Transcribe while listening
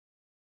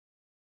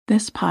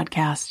This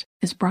podcast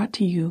is brought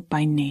to you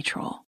by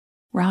Natrol.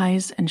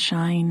 Rise and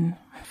shine,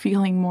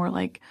 feeling more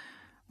like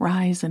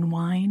rise and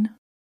wine?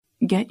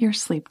 Get your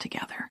sleep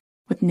together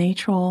with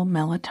Natrol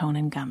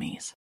melatonin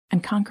gummies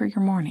and conquer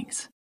your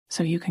mornings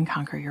so you can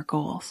conquer your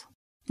goals.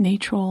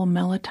 Natrol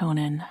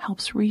melatonin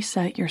helps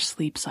reset your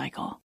sleep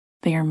cycle.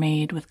 They are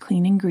made with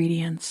clean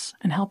ingredients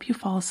and help you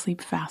fall asleep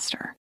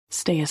faster,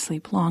 stay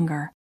asleep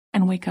longer,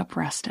 and wake up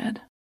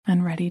rested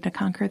and ready to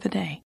conquer the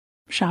day.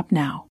 Shop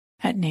now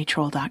at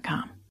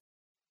natrol.com.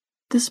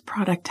 This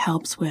product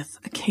helps with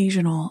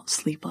occasional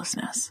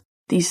sleeplessness.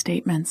 These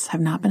statements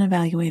have not been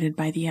evaluated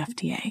by the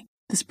FDA.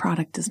 This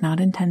product is not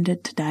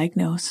intended to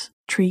diagnose,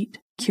 treat,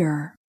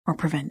 cure, or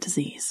prevent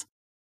disease.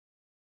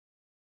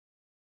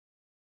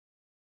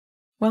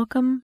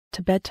 Welcome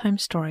to Bedtime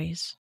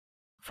Stories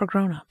for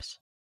Grown-Ups,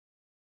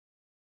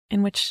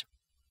 in which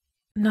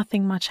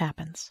nothing much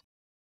happens.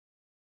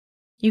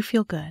 You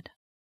feel good,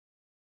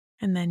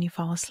 and then you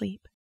fall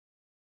asleep.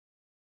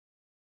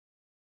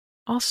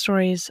 All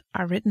stories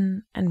are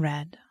written and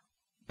read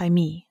by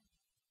me,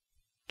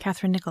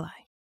 Catherine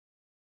Nicolai,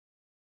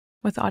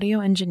 with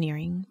audio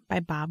engineering by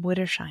Bob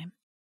Wittersheim.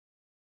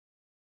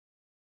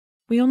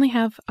 We only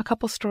have a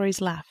couple stories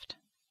left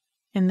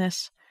in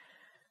this,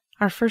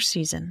 our first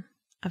season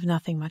of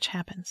Nothing Much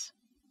Happens.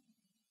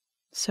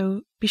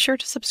 So be sure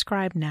to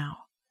subscribe now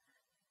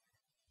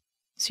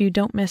so you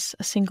don't miss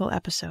a single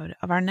episode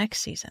of our next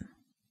season,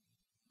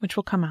 which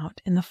will come out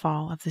in the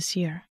fall of this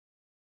year.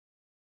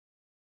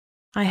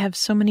 I have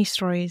so many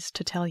stories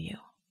to tell you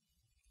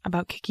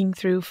about kicking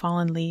through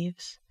fallen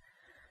leaves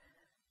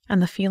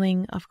and the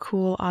feeling of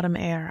cool autumn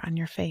air on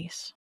your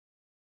face.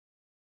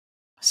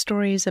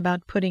 Stories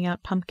about putting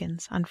out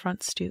pumpkins on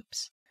front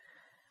stoops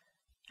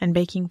and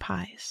baking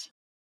pies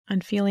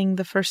and feeling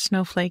the first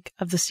snowflake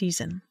of the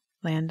season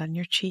land on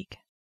your cheek.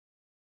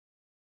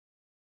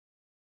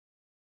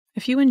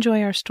 If you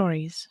enjoy our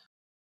stories,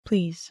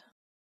 please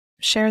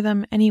share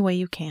them any way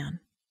you can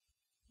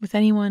with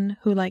anyone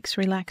who likes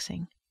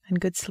relaxing and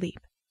good sleep.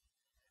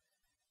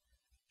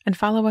 And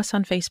follow us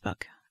on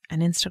Facebook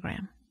and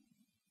Instagram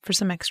for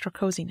some extra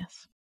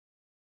coziness.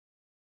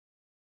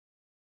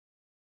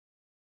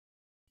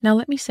 Now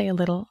let me say a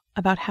little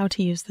about how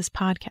to use this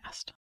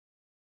podcast.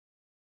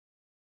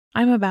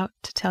 I'm about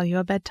to tell you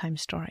a bedtime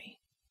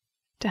story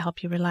to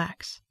help you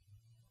relax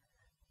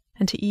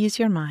and to ease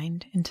your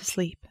mind into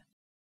sleep.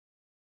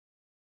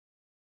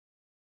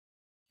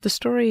 The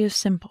story is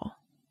simple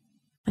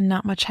and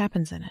not much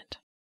happens in it.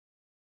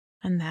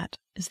 And that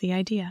is the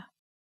idea.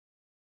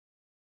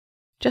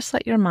 Just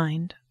let your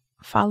mind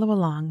follow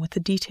along with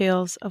the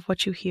details of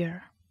what you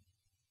hear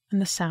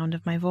and the sound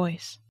of my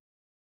voice.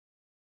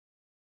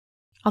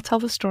 I'll tell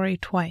the story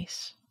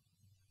twice,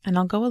 and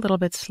I'll go a little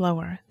bit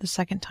slower the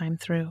second time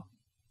through.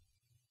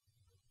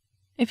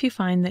 If you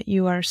find that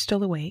you are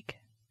still awake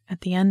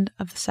at the end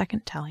of the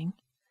second telling,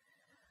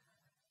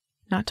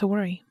 not to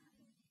worry.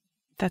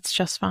 That's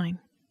just fine.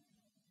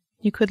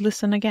 You could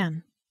listen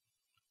again,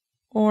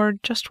 or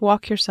just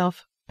walk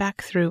yourself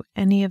back through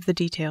any of the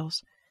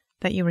details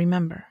that you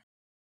remember.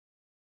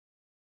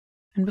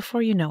 And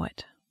before you know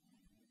it,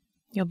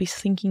 you'll be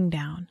sinking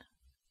down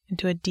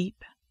into a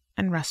deep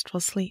and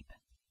restful sleep.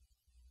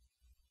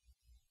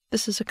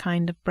 This is a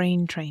kind of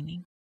brain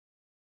training,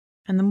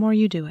 and the more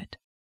you do it,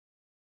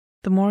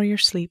 the more your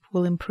sleep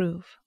will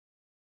improve.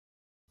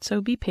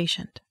 So be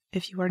patient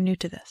if you are new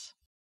to this.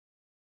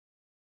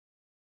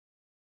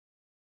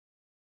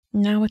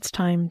 Now it's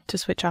time to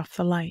switch off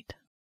the light.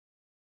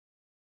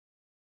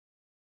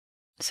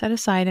 Set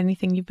aside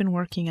anything you've been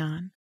working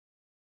on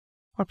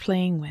or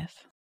playing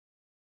with,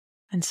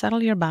 and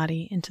settle your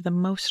body into the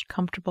most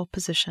comfortable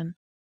position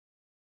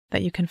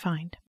that you can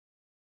find.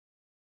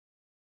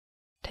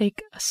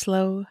 Take a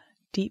slow,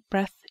 deep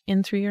breath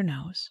in through your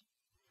nose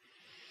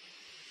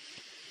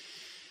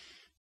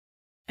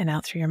and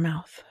out through your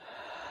mouth.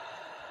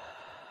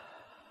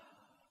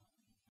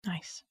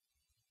 Nice.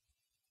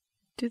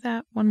 Do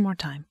that one more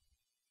time.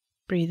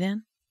 Breathe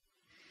in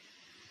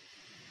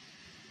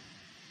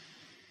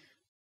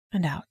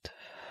and out.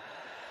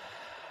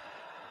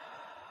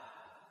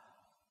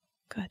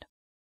 Good.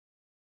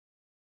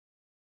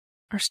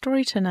 Our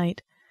story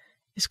tonight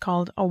is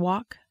called A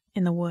Walk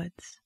in the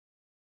Woods.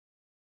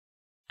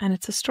 And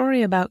it's a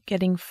story about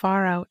getting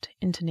far out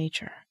into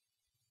nature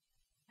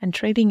and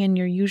trading in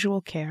your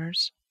usual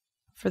cares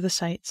for the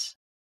sights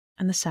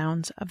and the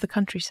sounds of the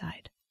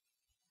countryside.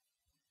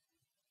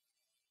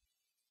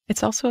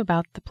 It's also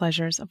about the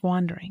pleasures of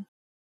wandering,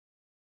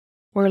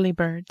 whirly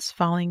birds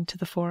falling to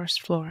the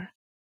forest floor,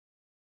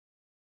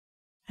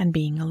 and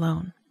being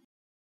alone.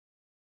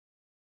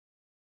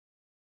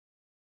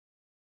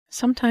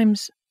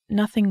 Sometimes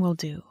nothing will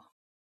do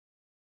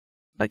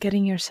but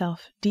getting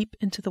yourself deep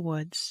into the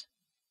woods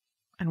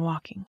and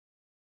walking.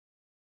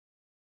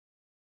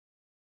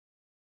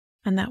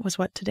 And that was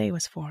what today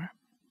was for.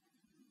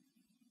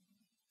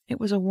 It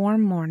was a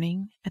warm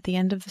morning at the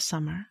end of the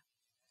summer,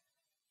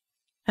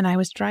 and I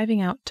was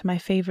driving out to my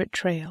favorite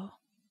trail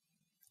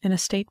in a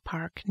state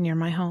park near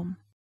my home.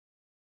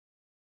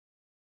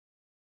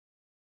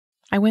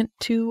 I went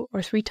 2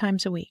 or 3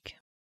 times a week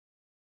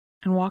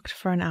and walked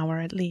for an hour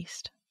at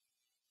least,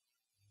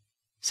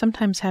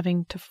 sometimes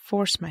having to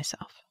force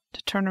myself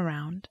to turn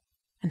around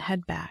and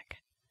head back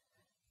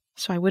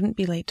so I wouldn't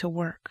be late to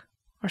work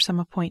or some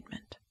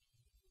appointment.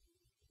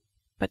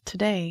 But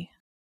today,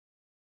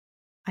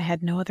 I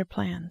had no other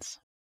plans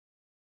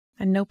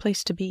and no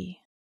place to be,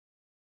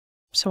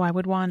 so I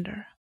would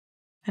wander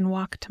and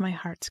walk to my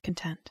heart's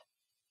content.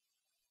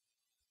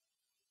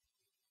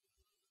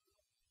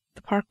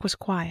 The park was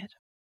quiet,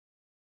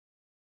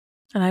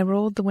 and I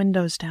rolled the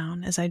windows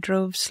down as I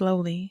drove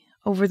slowly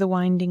over the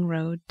winding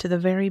road to the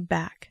very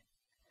back,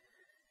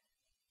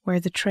 where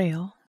the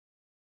trail,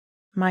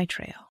 my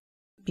trail,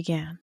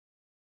 began.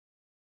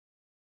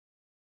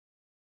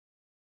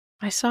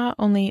 I saw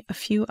only a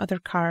few other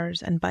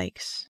cars and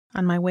bikes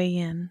on my way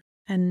in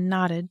and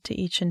nodded to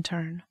each in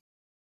turn.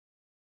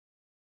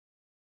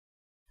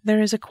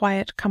 There is a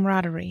quiet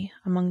camaraderie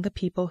among the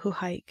people who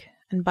hike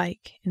and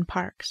bike in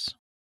parks.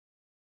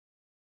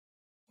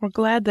 We're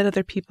glad that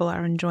other people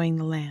are enjoying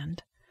the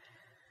land,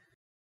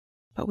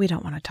 but we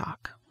don't want to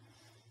talk.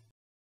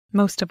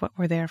 Most of what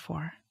we're there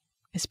for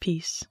is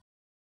peace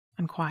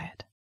and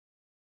quiet.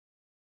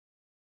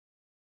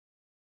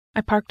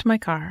 I parked my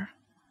car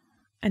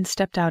and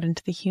stepped out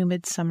into the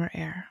humid summer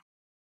air.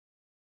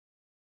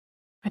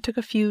 I took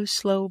a few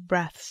slow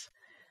breaths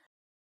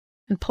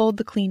and pulled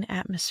the clean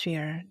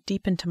atmosphere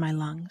deep into my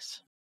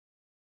lungs.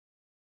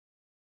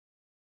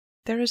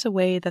 There is a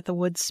way that the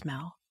woods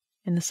smell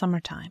in the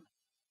summertime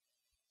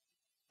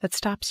that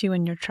stops you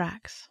in your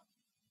tracks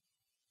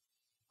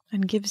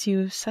and gives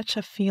you such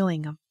a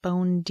feeling of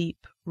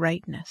bone-deep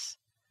rightness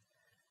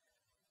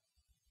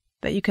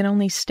that you can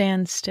only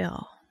stand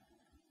still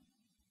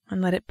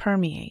and let it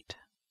permeate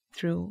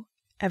through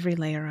every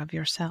layer of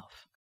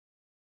yourself.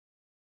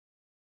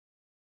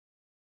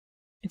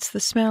 It's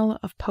the smell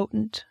of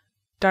potent,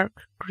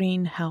 dark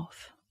green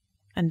health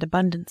and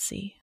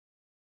abundancy,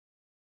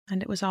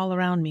 and it was all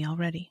around me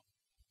already.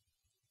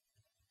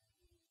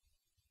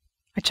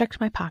 I checked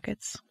my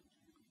pockets.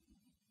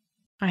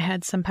 I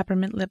had some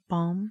peppermint lip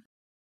balm,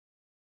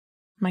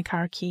 my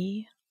car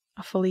key,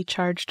 a fully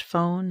charged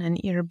phone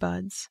and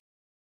earbuds,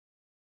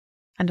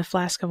 and a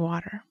flask of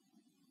water.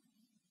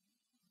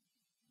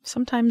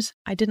 Sometimes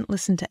I didn't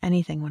listen to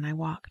anything when I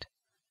walked,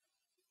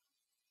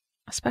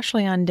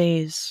 especially on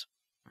days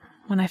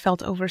when I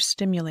felt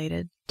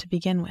overstimulated to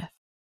begin with.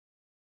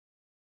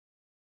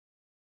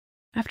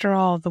 After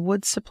all, the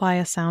woods supply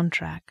a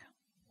soundtrack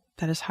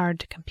that is hard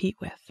to compete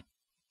with.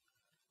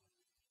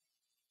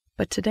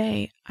 But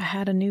today I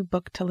had a new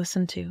book to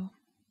listen to,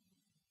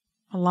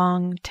 a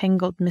long,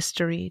 tangled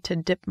mystery to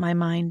dip my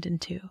mind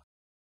into.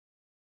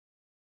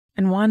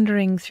 And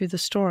wandering through the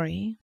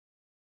story,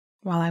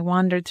 while I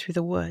wandered through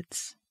the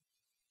woods,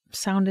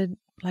 sounded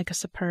like a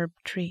superb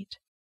treat.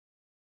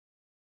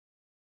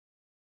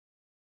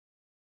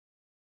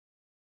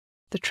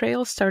 The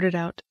trail started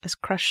out as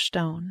crushed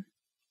stone,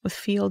 with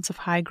fields of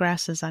high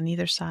grasses on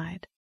either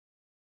side,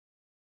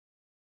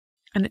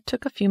 and it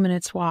took a few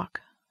minutes'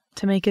 walk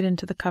to make it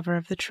into the cover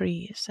of the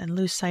trees and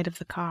lose sight of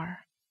the car.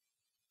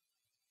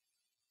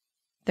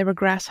 There were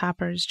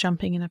grasshoppers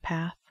jumping in a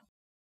path,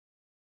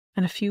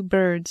 and a few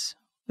birds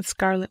with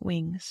scarlet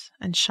wings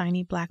and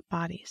shiny black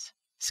bodies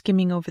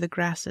skimming over the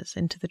grasses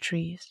into the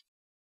trees.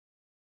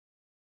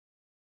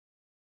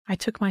 I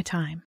took my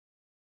time.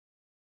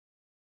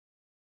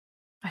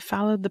 I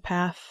followed the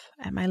path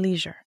at my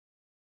leisure,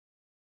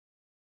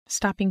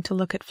 stopping to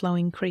look at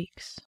flowing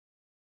creeks,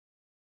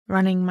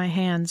 running my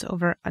hands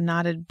over a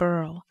knotted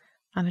burl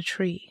on a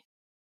tree,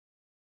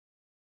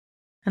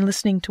 and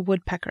listening to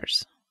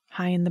woodpeckers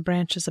high in the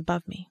branches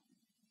above me.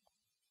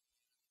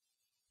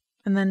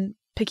 And then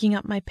picking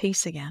up my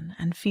pace again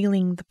and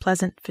feeling the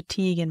pleasant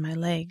fatigue in my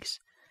legs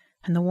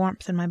and the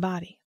warmth in my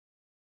body.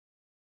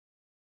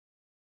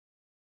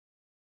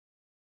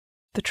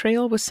 The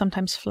trail was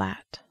sometimes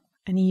flat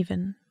and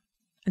even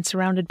and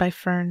surrounded by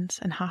ferns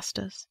and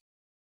hostas.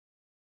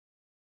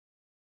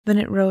 Then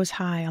it rose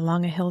high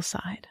along a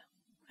hillside,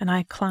 and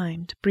I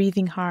climbed,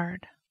 breathing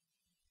hard,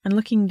 and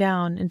looking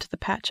down into the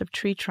patch of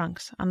tree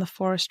trunks on the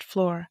forest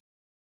floor,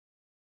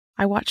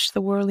 I watched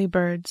the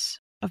whirlybirds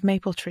of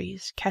maple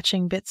trees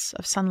catching bits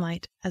of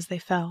sunlight as they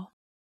fell.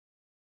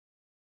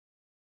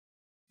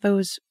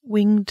 Those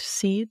winged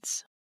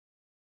seeds,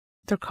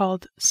 they're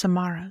called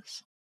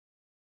samaras.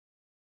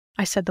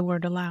 I said the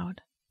word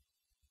aloud.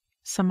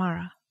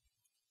 Samara.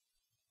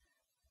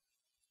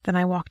 Then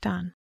I walked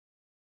on.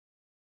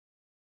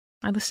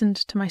 I listened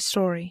to my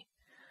story,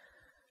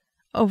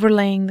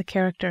 overlaying the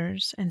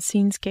characters and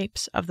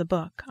scenescapes of the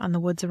book on the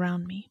woods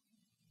around me.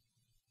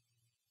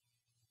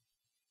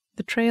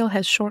 The trail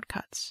has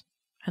shortcuts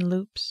and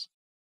loops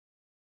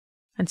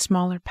and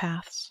smaller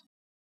paths,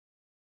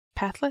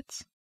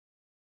 pathlets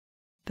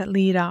that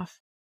lead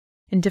off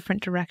in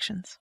different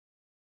directions.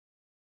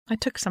 I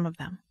took some of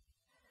them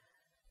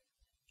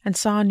and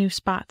saw new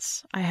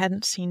spots I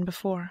hadn't seen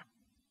before.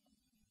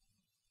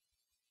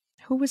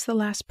 Who was the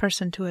last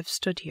person to have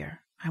stood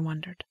here, I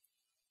wondered.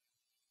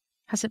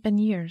 Has it been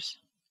years?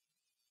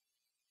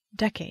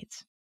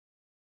 decades.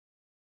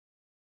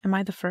 Am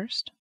I the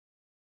first?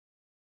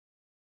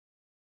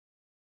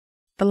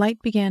 The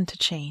light began to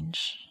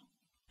change,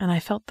 and I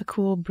felt the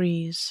cool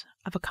breeze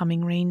of a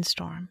coming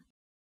rainstorm.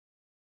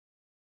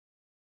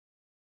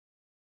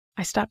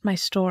 I stopped my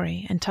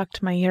story and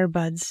tucked my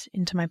earbuds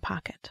into my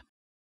pocket.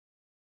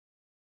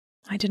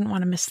 I didn't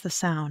want to miss the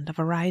sound of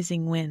a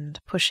rising wind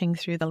pushing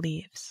through the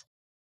leaves.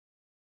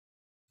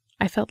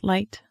 I felt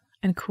light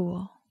and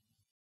cool,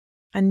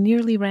 and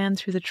nearly ran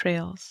through the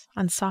trails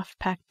on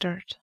soft-packed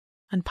dirt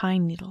and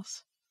pine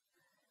needles,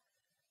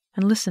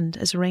 and listened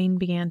as rain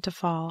began to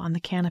fall on the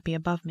canopy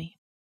above me.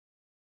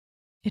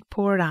 It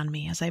poured on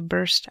me as I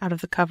burst out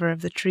of the cover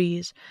of the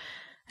trees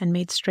and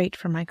made straight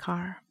for my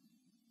car.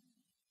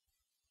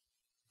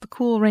 The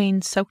cool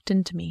rain soaked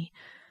into me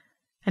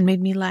and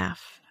made me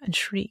laugh and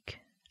shriek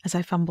as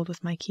I fumbled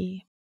with my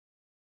key.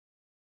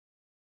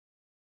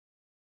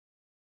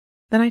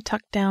 Then I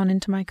tucked down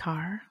into my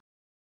car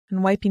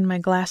and, wiping my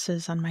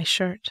glasses on my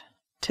shirt,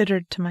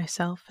 tittered to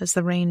myself as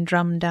the rain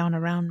drummed down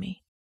around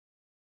me.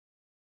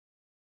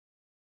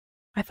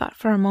 I thought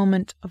for a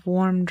moment of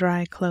warm,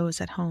 dry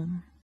clothes at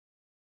home,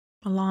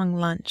 a long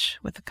lunch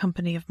with the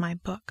company of my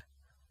book,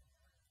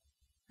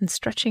 and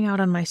stretching out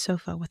on my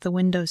sofa with the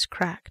windows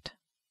cracked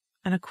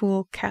and a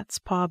cool cat's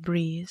paw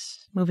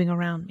breeze moving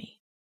around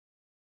me.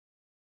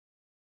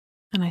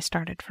 And I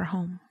started for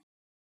home.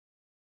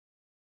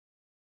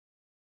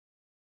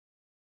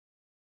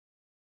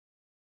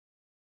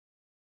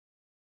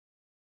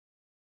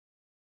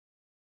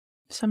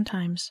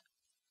 Sometimes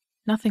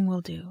nothing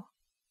will do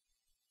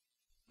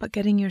but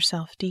getting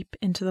yourself deep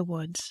into the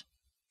woods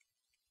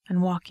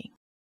and walking.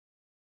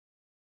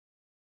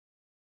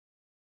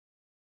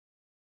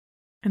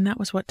 And that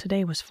was what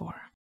today was for.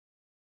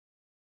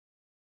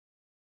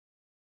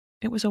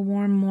 It was a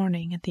warm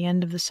morning at the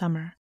end of the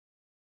summer,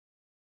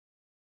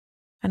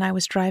 and I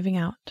was driving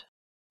out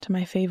to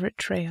my favorite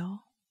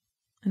trail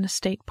in a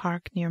state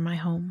park near my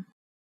home.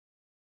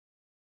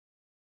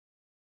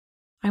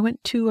 I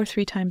went 2 or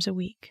 3 times a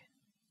week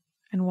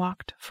and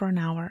walked for an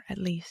hour at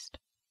least,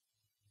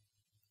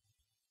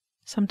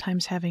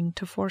 sometimes having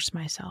to force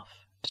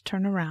myself to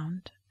turn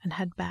around and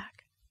head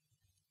back,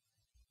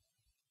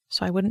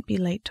 so I wouldn't be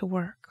late to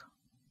work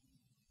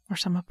or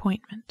some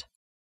appointment.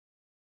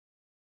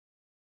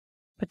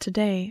 But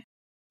today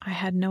I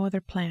had no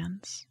other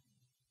plans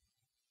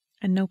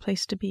and no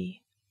place to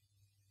be,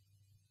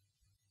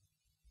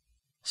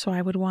 so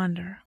I would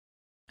wander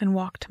and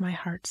walk to my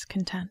heart's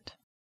content.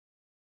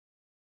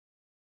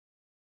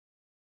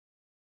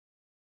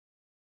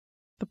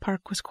 The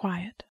park was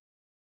quiet,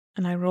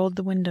 and I rolled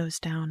the windows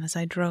down as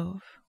I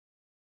drove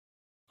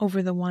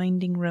over the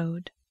winding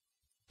road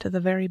to the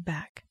very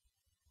back,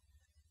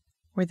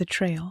 where the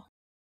trail,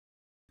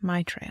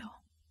 my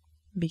trail,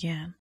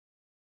 began.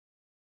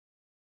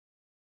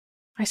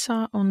 I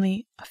saw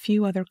only a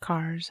few other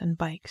cars and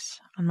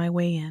bikes on my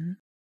way in,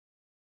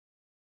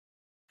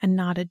 and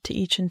nodded to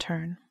each in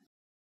turn.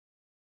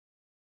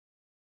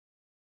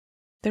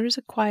 There is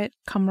a quiet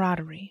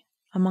camaraderie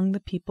among the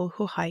people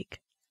who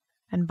hike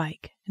and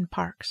bike in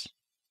parks.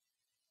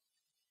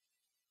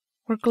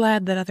 We're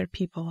glad that other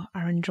people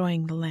are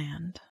enjoying the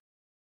land,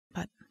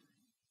 but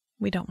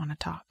we don't want to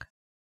talk.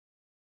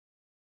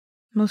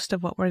 Most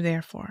of what we're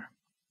there for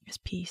is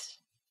peace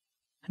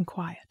and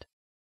quiet.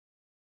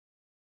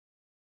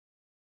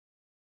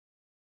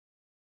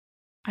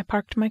 I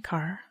parked my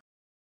car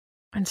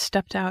and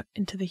stepped out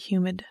into the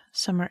humid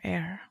summer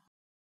air.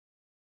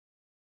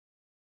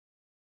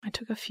 I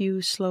took a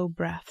few slow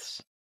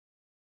breaths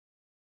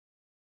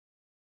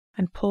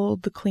and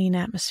pulled the clean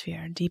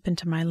atmosphere deep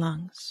into my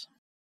lungs.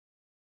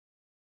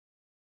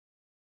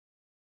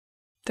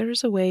 There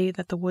is a way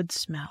that the woods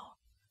smell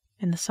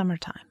in the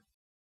summertime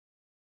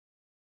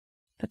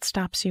that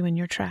stops you in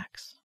your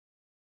tracks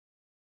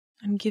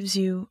and gives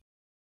you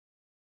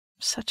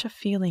such a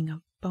feeling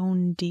of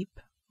bone-deep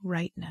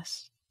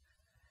rightness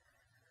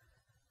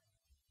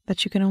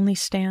that you can only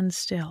stand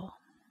still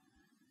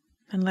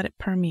and let it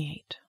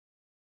permeate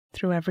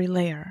through every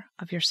layer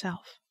of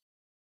yourself.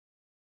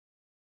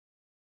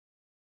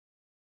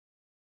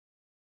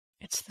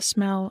 It's the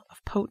smell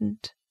of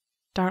potent,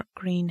 dark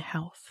green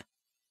health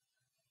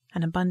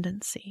and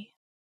abundancy,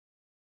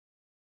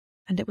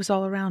 and it was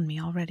all around me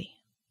already.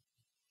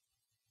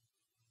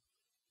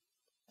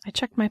 I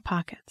checked my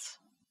pockets.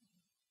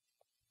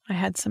 I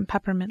had some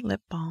peppermint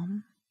lip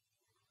balm,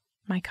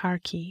 my car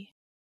key,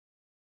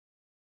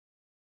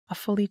 a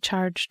fully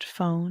charged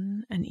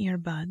phone and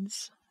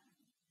earbuds,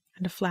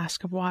 and a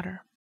flask of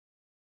water.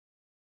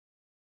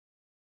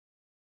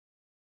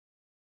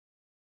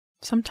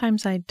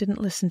 Sometimes I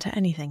didn't listen to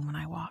anything when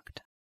I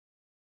walked,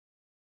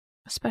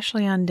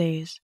 especially on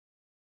days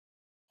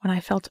when I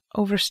felt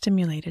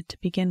overstimulated to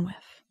begin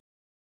with.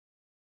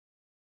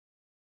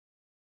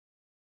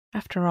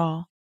 After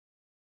all,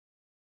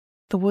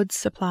 the woods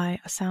supply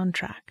a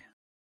soundtrack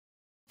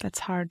that's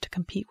hard to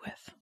compete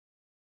with.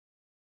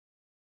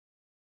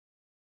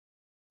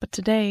 But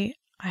today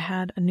I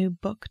had a new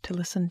book to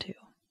listen to,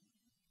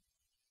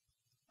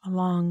 a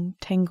long,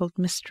 tangled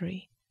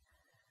mystery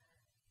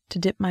to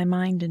dip my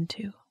mind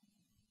into,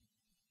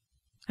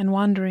 and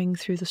wandering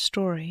through the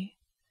story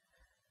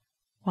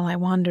while I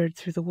wandered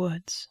through the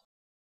woods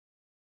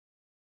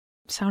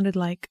sounded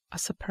like a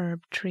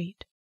superb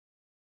treat.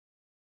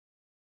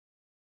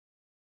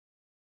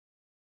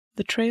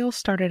 The trail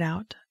started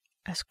out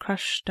as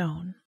crushed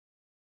stone,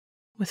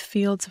 with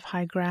fields of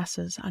high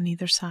grasses on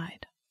either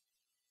side.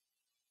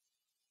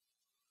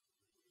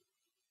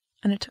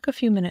 And it took a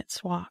few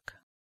minutes' walk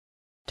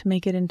to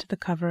make it into the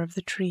cover of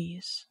the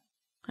trees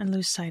and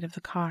lose sight of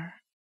the car.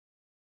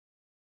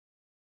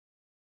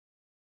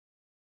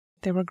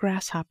 There were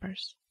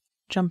grasshoppers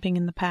jumping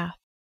in the path,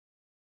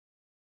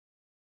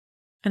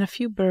 and a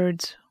few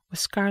birds with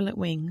scarlet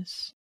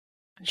wings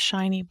and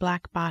shiny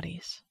black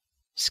bodies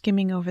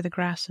skimming over the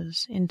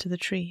grasses into the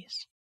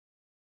trees.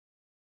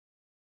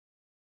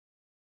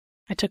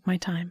 I took my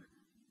time.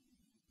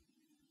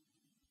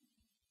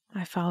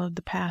 I followed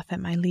the path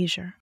at my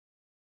leisure,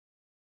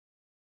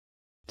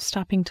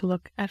 stopping to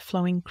look at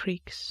flowing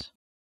creeks,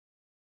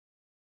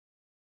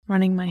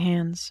 running my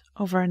hands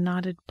over a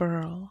knotted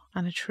burl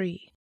on a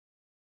tree,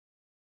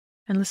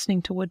 and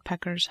listening to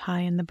woodpeckers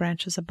high in the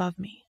branches above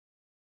me,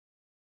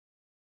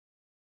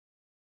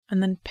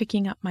 and then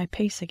picking up my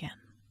pace again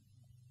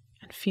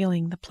and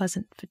feeling the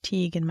pleasant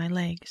fatigue in my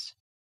legs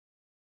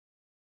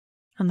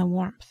and the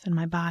warmth in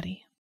my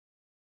body.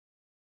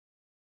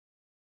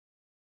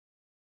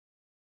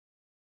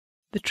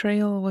 The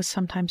trail was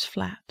sometimes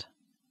flat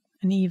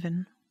and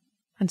even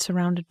and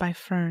surrounded by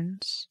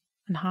ferns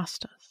and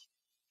hostas.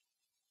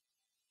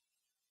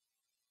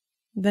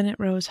 Then it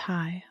rose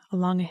high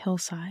along a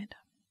hillside,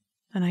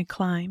 and I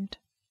climbed,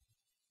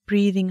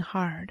 breathing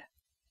hard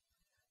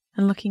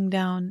and looking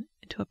down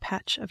into a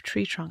patch of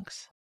tree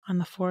trunks on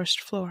the forest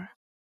floor.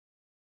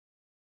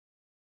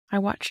 I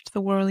watched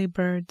the whirly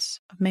birds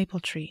of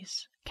maple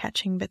trees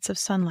catching bits of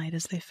sunlight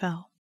as they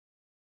fell.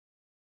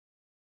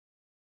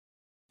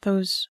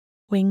 Those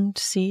winged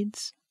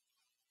seeds,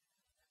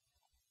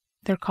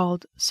 they're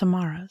called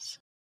samaras.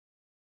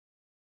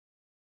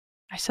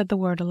 I said the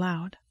word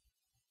aloud.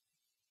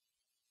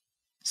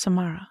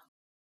 Samara.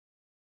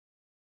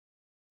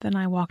 Then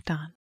I walked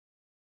on.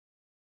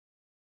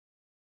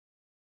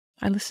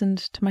 I listened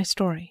to my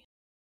story,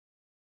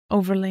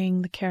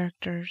 overlaying the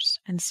characters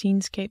and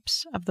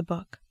scenescapes of the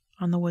book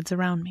on the woods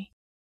around me.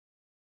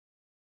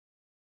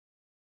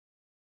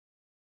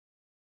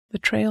 The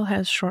trail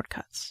has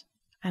shortcuts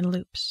and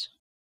loops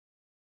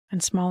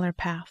and smaller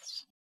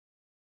paths,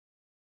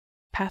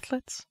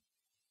 pathlets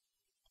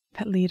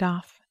that lead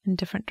off in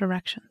different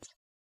directions.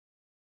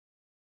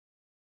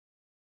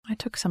 I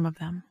took some of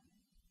them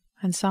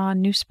and saw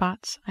new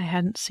spots I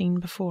hadn't seen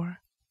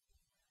before.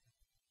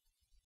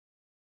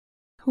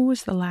 Who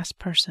was the last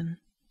person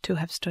to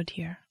have stood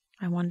here,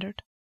 I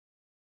wondered.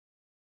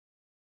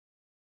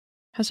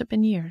 Has it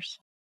been years?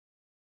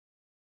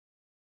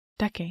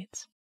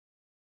 Decades?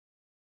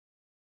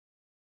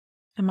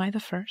 Am I the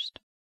first?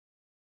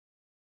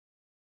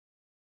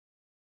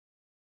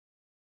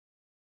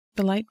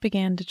 The light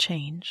began to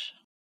change,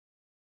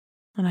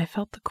 and I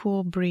felt the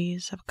cool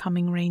breeze of a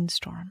coming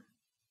rainstorm.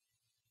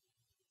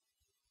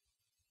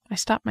 I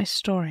stopped my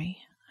story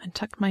and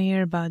tucked my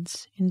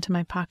earbuds into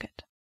my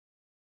pocket.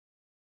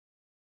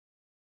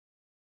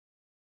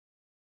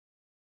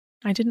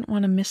 I didn't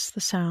want to miss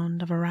the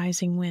sound of a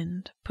rising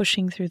wind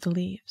pushing through the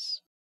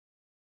leaves.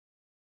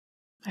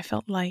 I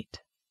felt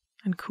light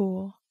and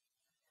cool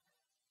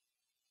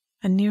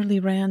and nearly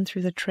ran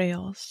through the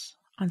trails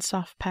on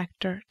soft-packed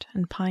dirt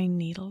and pine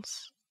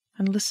needles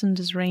and listened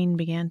as rain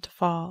began to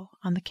fall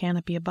on the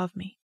canopy above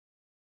me.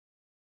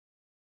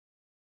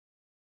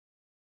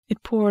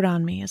 It poured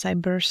on me as I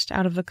burst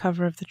out of the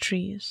cover of the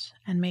trees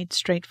and made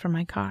straight for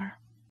my car.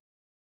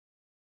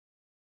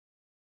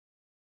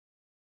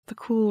 The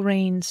cool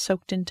rain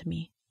soaked into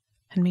me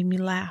and made me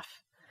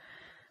laugh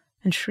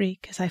and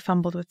shriek as I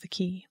fumbled with the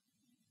key.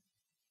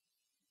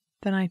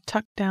 Then I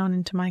tucked down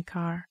into my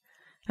car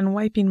and,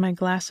 wiping my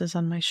glasses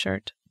on my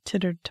shirt,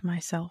 tittered to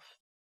myself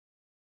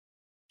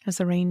as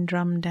the rain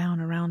drummed down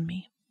around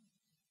me.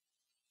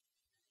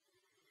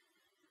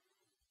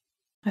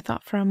 I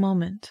thought for a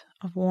moment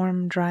of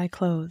warm, dry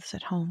clothes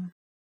at home,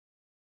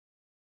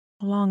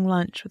 a long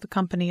lunch with the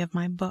company of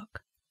my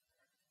book,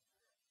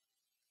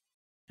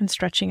 and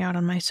stretching out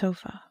on my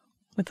sofa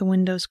with the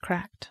windows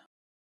cracked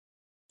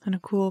and a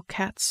cool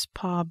cat's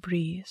paw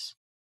breeze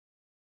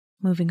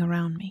moving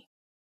around me.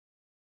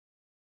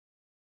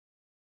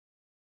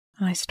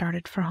 And I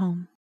started for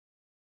home.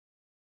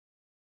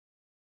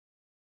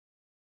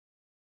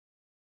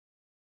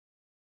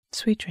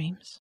 Sweet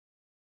dreams.